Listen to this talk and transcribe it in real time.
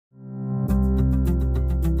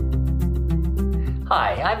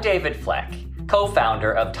Hi, I'm David Fleck,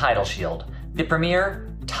 co-founder of TitleShield, the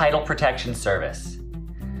premier title protection service.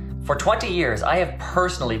 For 20 years, I have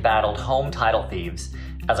personally battled home title thieves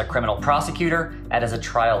as a criminal prosecutor and as a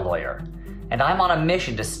trial lawyer, and I'm on a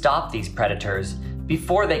mission to stop these predators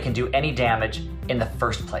before they can do any damage in the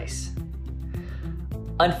first place.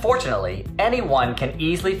 Unfortunately, anyone can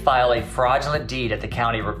easily file a fraudulent deed at the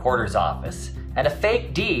county recorder's office, and a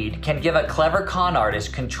fake deed can give a clever con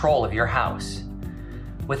artist control of your house.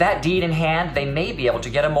 With that deed in hand, they may be able to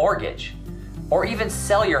get a mortgage, or even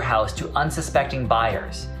sell your house to unsuspecting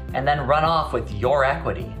buyers, and then run off with your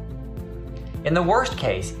equity. In the worst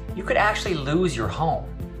case, you could actually lose your home.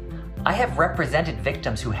 I have represented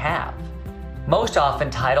victims who have. Most often,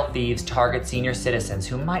 title thieves target senior citizens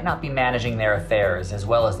who might not be managing their affairs as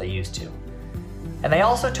well as they used to. And they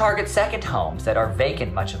also target second homes that are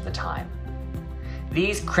vacant much of the time.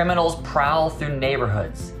 These criminals prowl through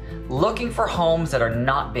neighborhoods, looking for homes that are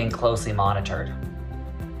not being closely monitored.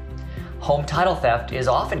 Home title theft is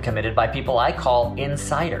often committed by people I call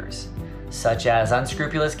insiders, such as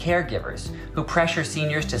unscrupulous caregivers who pressure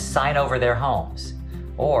seniors to sign over their homes,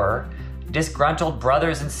 or disgruntled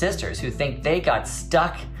brothers and sisters who think they got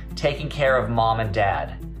stuck taking care of mom and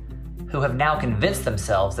dad, who have now convinced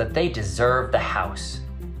themselves that they deserve the house.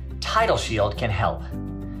 TitleShield can help,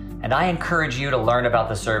 and I encourage you to learn about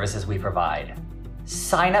the services we provide.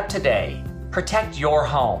 Sign up today. Protect your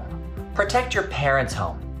home. Protect your parents'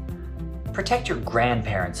 home. Protect your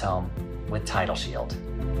grandparents' home with TitleShield.